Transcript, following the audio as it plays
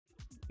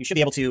you should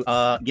be able to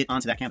get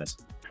onto that canvas.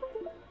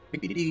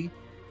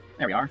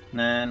 There we are. And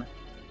then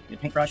get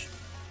a paintbrush,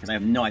 because I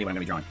have no idea what I'm going to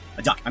be drawing.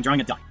 A duck. I'm drawing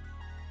a duck.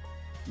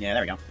 Yeah,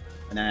 there we go.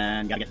 And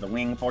then got to get the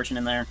wing portion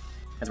in there.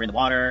 As we're in the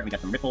water, we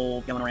got some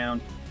ripple going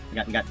around. We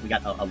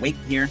got a wake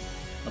here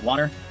of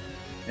water.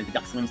 As the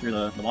duck swims through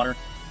the water.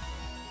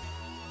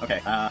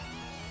 Okay, I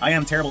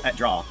am terrible at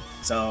draw,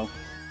 so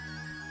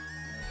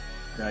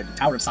the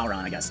Tower of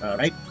Sauron, I guess.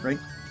 Right? Right?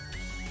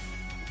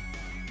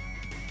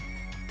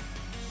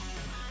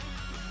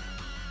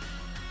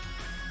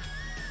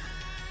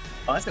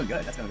 Oh, that's doing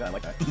good. That's doing good. I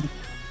like that.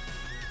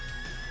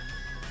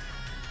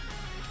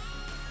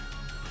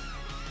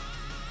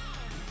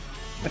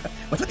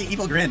 What's with the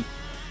evil grin?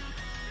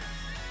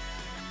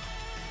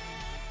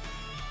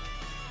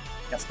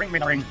 Got spring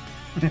ring. I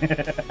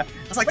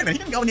was like, wait a minute, he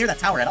didn't go near that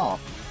tower at all.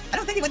 I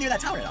don't think he went near that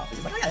tower at all.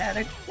 He's like, oh,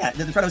 yeah.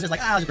 The Frodo's just like,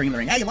 I'll just bring him the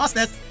ring. Hey, you lost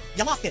this.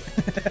 You lost it.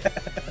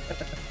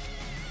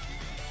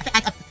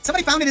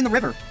 Somebody found it in the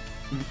river.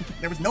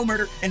 There was no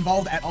murder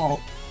involved at all.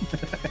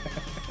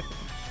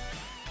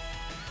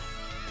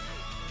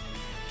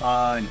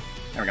 Fun.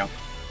 There we go.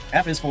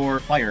 F is for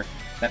fire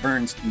that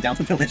burns down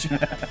the village.